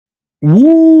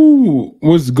Woo!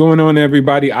 What's going on,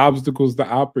 everybody? Obstacles to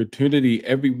opportunity.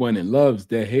 Everyone loves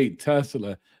to hate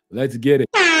Tesla. Let's get it.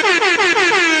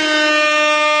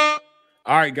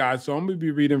 All right, guys. So I'm going to be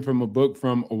reading from a book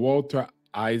from Walter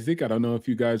Isaac. I don't know if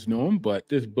you guys know him, but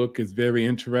this book is very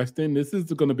interesting. This is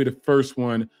going to be the first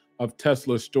one of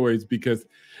Tesla stories because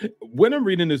when I'm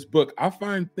reading this book, I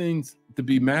find things to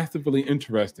be massively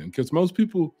interesting because most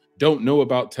people don't know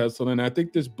about Tesla. And I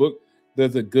think this book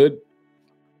does a good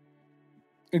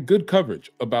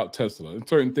coverage about Tesla and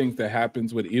certain things that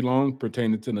happens with Elon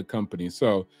pertaining to the company.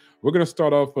 So we're going to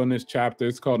start off on this chapter.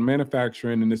 It's called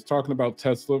Manufacturing, and it's talking about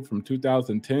Tesla from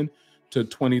 2010 to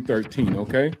 2013.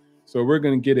 Okay, so we're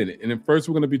going to get in it. And then first,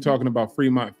 we're going to be talking about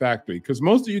Fremont factory because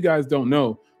most of you guys don't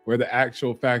know where the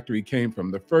actual factory came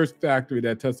from, the first factory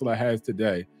that Tesla has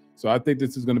today. So I think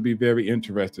this is going to be very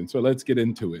interesting. So let's get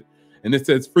into it. And it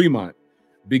says Fremont,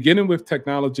 beginning with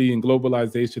technology and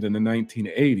globalization in the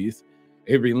 1980s,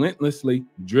 a relentlessly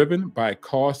driven by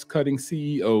cost-cutting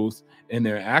CEOs and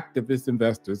their activist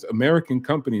investors, American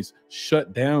companies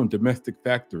shut down domestic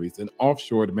factories and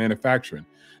offshored manufacturing.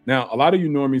 Now, a lot of you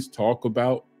normies talk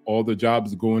about all the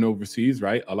jobs going overseas,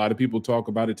 right? A lot of people talk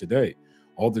about it today.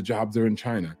 All the jobs are in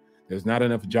China. There's not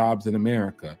enough jobs in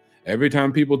America. Every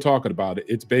time people talk about it,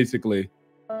 it's basically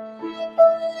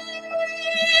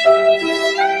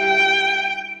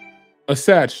a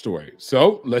sad story.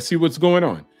 So let's see what's going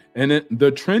on. And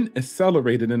the trend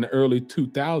accelerated in the early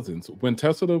 2000s. When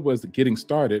Tesla was getting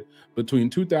started, between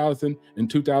 2000 and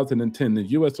 2010, the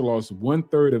U.S. lost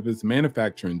 1/3 of its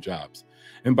manufacturing jobs.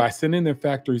 And by sending their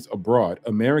factories abroad,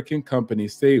 American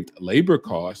companies saved labor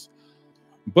costs,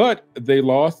 but they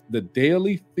lost the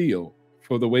daily feel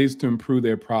for the ways to improve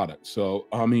their products. So,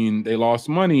 I mean, they lost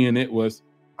money and it was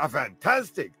a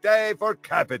fantastic day for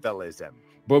capitalism.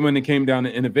 But when it came down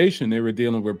to innovation, they were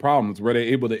dealing with problems. Were they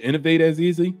able to innovate as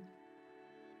easy?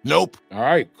 Nope. All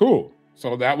right, cool.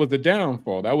 So that was the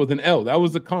downfall. That was an L. That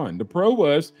was the con. The pro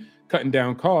was cutting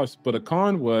down costs, but a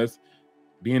con was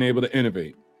being able to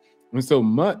innovate. And so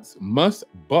Musk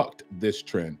bucked this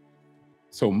trend.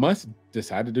 So Musk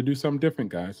decided to do something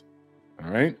different, guys. All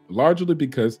right, largely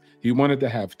because he wanted to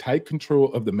have tight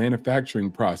control of the manufacturing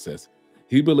process.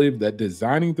 He believed that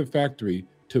designing the factory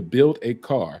to build a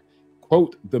car,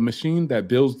 quote, the machine that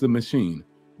builds the machine,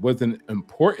 was as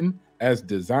important as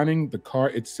designing the car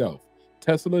itself.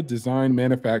 Tesla designed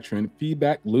manufacturing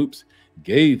feedback loops,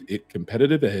 gave it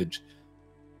competitive edge,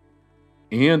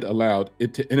 and allowed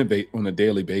it to innovate on a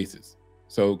daily basis.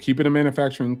 So keeping the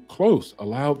manufacturing close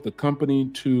allowed the company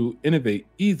to innovate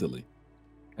easily.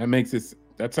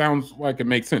 That sounds like it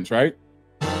makes sense, right?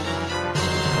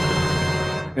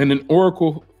 And an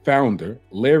Oracle founder,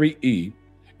 Larry E.,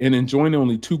 and enjoying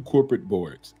only 2 corporate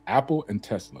boards, Apple and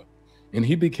Tesla. And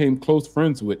he became close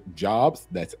friends with Jobs,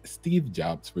 that's Steve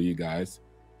Jobs for you guys,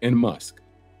 and Musk.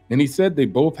 And he said they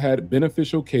both had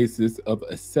beneficial cases of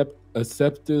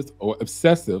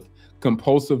obsessive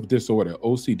compulsive disorder,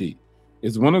 OCD,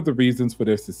 is one of the reasons for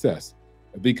their success,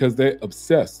 because they're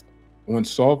obsessed on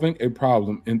solving a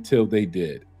problem until they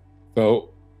did. So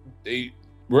they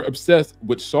were obsessed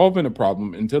with solving a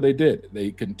problem until they did.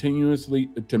 They continuously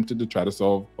attempted to try to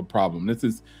solve a problem. This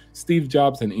is Steve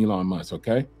Jobs and Elon Musk,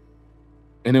 okay?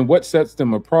 And then what sets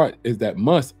them apart is that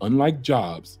Musk, unlike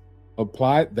Jobs,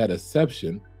 applied that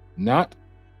exception not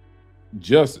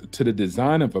just to the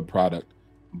design of a product,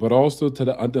 but also to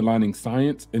the underlying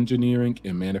science, engineering,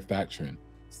 and manufacturing.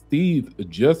 Steve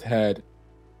just had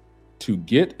to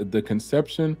get the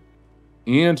conception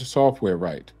and software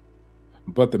right,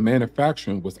 but the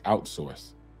manufacturing was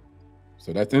outsourced.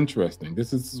 So that's interesting.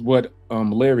 This is what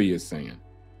Larry is saying.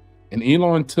 And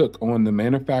Elon took on the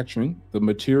manufacturing, the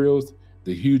materials,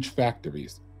 the huge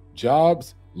factories.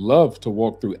 Jobs loved to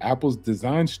walk through Apple's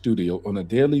design studio on a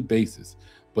daily basis,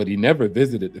 but he never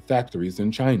visited the factories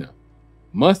in China.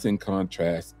 Musk, in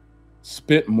contrast,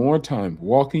 spent more time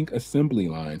walking assembly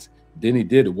lines than he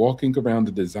did walking around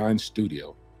the design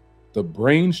studio. The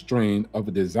brain strain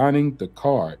of designing the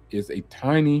car is a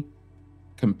tiny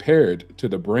compared to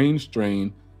the brain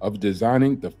strain of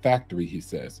designing the factory, he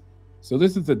says. So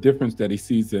this is the difference that he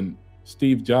sees in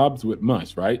Steve Jobs with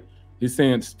Musk, right? He's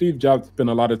saying Steve Jobs spent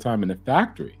a lot of time in the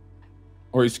factory,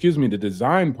 or excuse me, the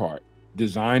design part,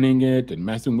 designing it and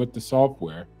messing with the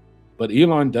software. But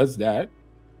Elon does that,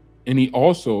 and he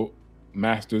also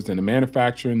masters in the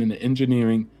manufacturing and the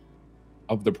engineering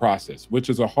of the process, which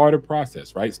is a harder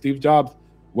process, right? Steve Jobs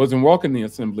wasn't walking the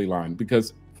assembly line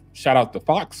because, shout out to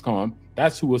Foxconn,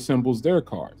 that's who assembles their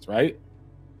cars, right?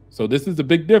 So this is a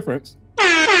big difference.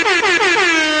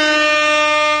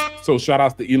 So shout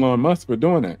out to Elon Musk for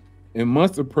doing that. And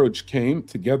Musk's approach came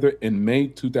together in May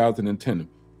 2010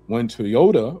 when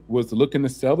Toyota was looking to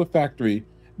sell the factory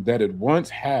that it once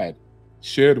had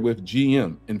shared with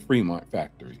GM in Fremont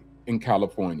factory in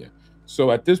California.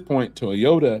 So at this point,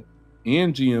 Toyota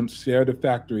and GM share the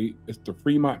factory. It's the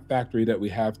Fremont factory that we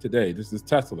have today. This is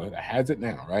Tesla that has it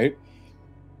now, right?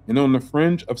 And on the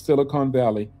fringe of Silicon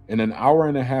Valley, in an hour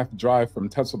and a half drive from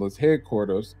Tesla's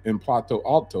headquarters in Plato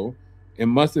Alto,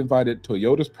 Musk invited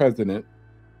Toyota's president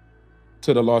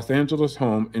to the Los Angeles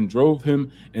home and drove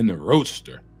him in the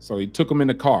Roadster. So he took him in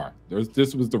the car.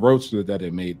 This was the Roadster that they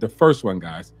made, the first one,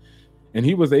 guys. And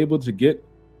he was able to get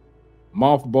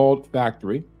mothballed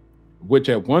factory, which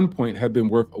at one point had been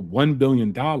worth $1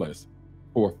 billion,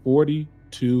 for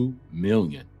 $42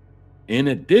 million. In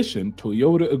addition,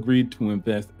 Toyota agreed to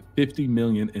invest $50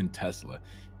 million in Tesla.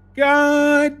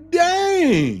 God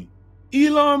dang!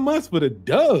 Elon Musk with a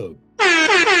dub.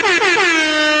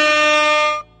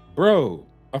 Bro,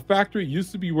 a factory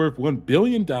used to be worth $1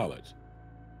 billion.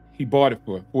 He bought it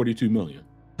for $42 million.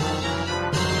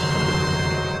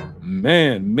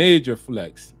 Man, major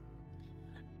flex.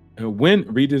 And when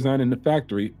redesigning the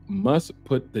factory, Musk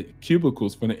put the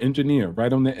cubicles for the engineer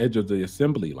right on the edge of the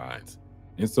assembly lines.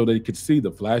 And so they could see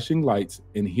the flashing lights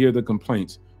and hear the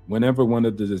complaints whenever one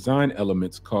of the design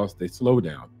elements caused a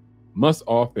slowdown. Musk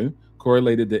often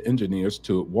correlated the engineers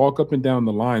to walk up and down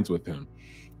the lines with him,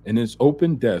 and his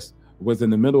open desk was in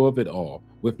the middle of it all,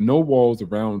 with no walls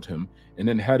around him, and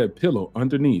then had a pillow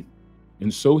underneath,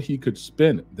 and so he could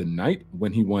spend the night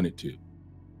when he wanted to.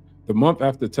 The month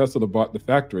after Tesla bought the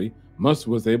factory, Musk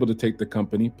was able to take the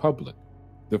company public.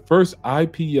 The first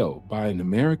IPO by an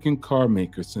American car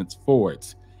maker since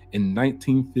Ford's in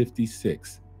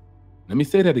 1956. Let me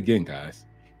say that again, guys.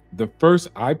 The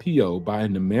first IPO by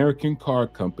an American car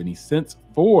company since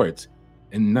Ford's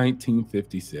in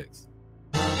 1956.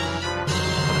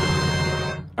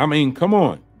 I mean, come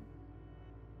on.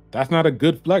 That's not a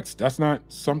good flex. That's not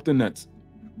something that's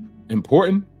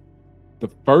important. The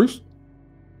first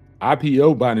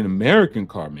IPO by an American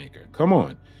car maker. Come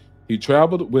on. He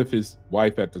traveled with his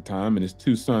wife at the time and his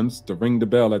two sons to ring the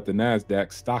bell at the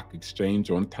NASDAQ stock exchange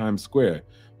on Times Square.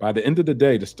 By the end of the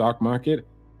day, the stock market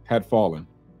had fallen,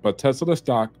 but Tesla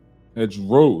stock has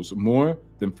rose more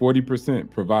than 40%,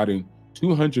 providing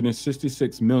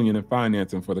 $266 million in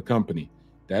financing for the company.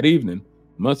 That evening,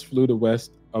 Musk flew to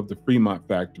west of the Fremont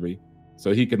factory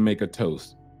so he could make a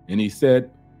toast. And he said,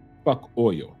 "Fuck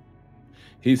oil."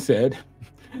 He said,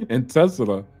 and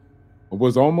Tesla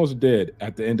was almost dead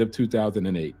at the end of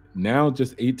 2008. Now,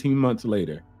 just 18 months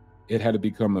later, it had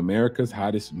become America's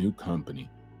hottest new company.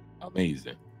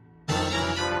 Amazing.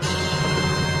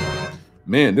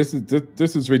 Man, this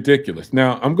is ridiculous.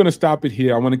 Now, I'm going to stop it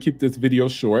here. I want to keep this video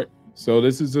short. So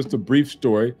this is just a brief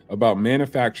story about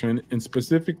manufacturing and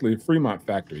specifically Fremont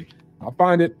factory. I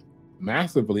find it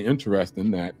massively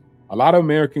interesting that a lot of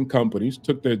American companies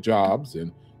took their jobs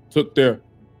and took their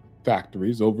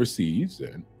factories overseas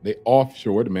and they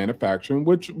offshored manufacturing,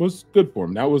 which was good for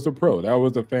them. That was a pro. That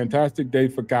was a fantastic day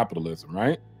for capitalism,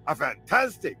 right? A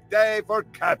fantastic day for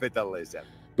capitalism.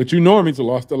 But you normies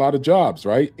lost a lot of jobs,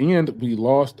 right? And we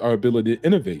lost our ability to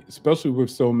innovate, especially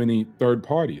with so many third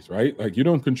parties, right? Like you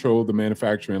don't control the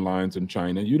manufacturing lines in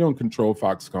China. You don't control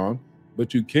Foxconn,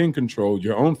 but you can control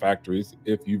your own factories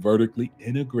if you vertically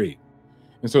integrate.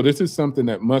 And so this is something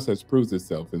that Musk has proved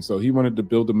itself. And so he wanted to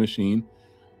build a machine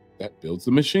that builds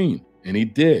a machine. And he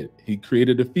did. He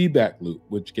created a feedback loop,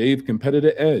 which gave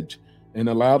competitive edge and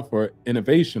allowed for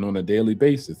innovation on a daily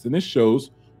basis. And this shows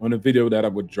on a video that I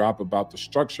would drop about the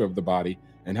structure of the body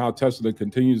and how Tesla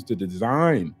continues to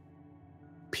design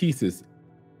pieces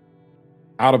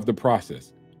out of the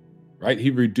process, right? He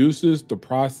reduces the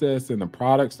process and the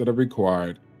products that are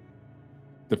required.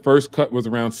 The first cut was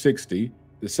around 60.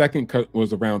 The second cut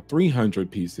was around 300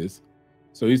 pieces.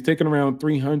 So he's taking around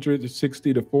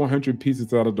 360 to 400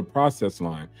 pieces out of the process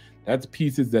line. That's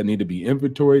pieces that need to be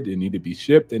inventoried, they need to be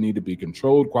shipped, they need to be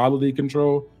controlled, quality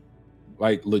control,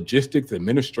 like logistics,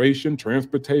 administration,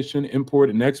 transportation, import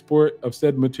and export of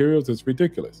said materials. Is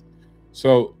ridiculous.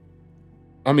 So,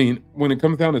 I mean, when it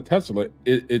comes down to Tesla,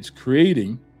 it's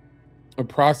creating a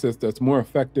process that's more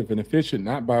effective and efficient,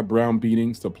 not by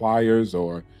browbeating suppliers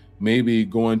or maybe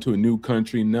going to a new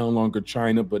country, no longer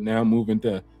China, but now moving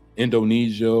to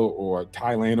Indonesia or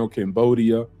Thailand or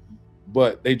Cambodia,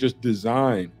 but they just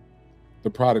design the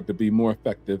product to be more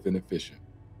effective and efficient.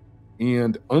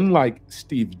 And unlike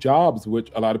Steve Jobs, which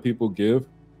a lot of people give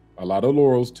a lot of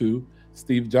laurels to,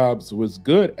 Steve Jobs was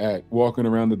good at walking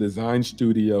around the design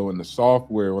studio and the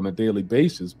software on a daily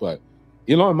basis, but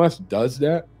Elon Musk does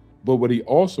that. But what he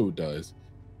also does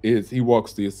is he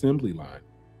walks the assembly line.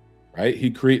 right?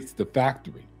 He creates the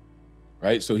factory,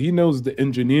 right? So he knows the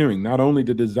engineering, not only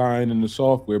the design and the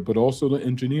software, but also the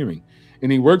engineering.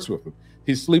 And he works with them.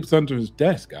 He sleeps under his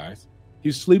desk, guys.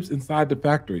 He sleeps inside the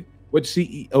factory. What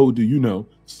CEO do you know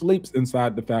sleeps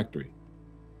inside the factory,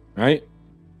 right?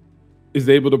 Is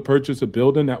able to purchase a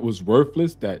building that was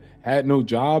worthless, that had no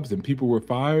jobs and people were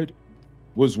fired,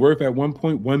 was worth at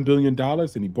 $1.1 billion,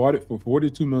 and he bought it for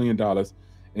 $42 million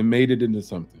and made it into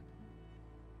something.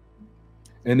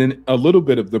 And then a little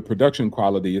bit of the production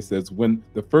quality. It says, when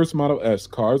the first Model S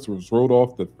cars was rolled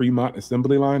off the Fremont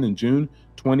assembly line in June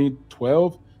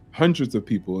 2012, hundreds of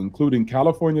people, including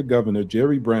California Governor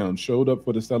Jerry Brown, showed up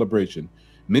for the celebration.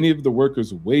 Many of the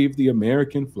workers waved the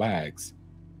American flags.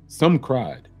 Some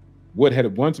cried. What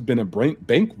had once been a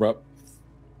bankrupt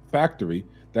factory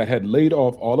that had laid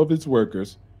off all of its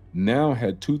workers now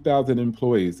had 2,000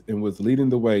 employees and was leading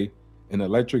the way in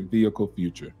electric vehicle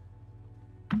future.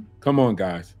 Come on,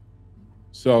 guys.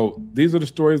 So these are the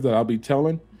stories that I'll be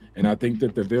telling, and I think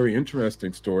that they're very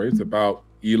interesting stories about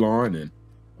Elon and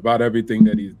about everything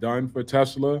that he's done for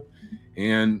Tesla,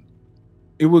 and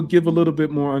it will give a little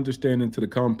bit more understanding to the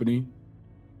company,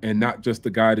 and not just the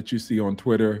guy that you see on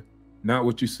Twitter, not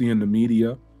what you see in the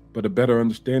media, but a better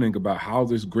understanding about how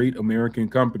this great American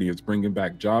company is bringing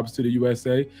back jobs to the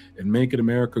USA and making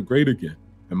America great again,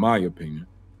 in my opinion.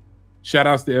 Shout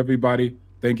outs to everybody.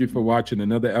 Thank you for watching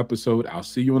another episode. I'll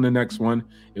see you in the next one.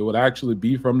 It will actually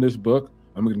be from this book.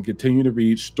 I'm going to continue to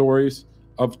read stories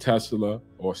of Tesla,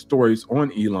 or stories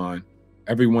on Elon.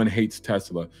 Everyone hates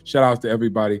Tesla. Shout outs to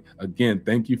everybody. Again,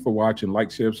 thank you for watching. Like,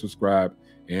 share, subscribe,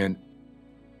 and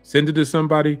send it to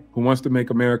somebody who wants to make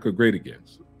America great again.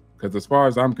 Because as far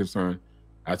as I'm concerned,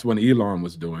 that's what Elon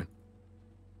was doing.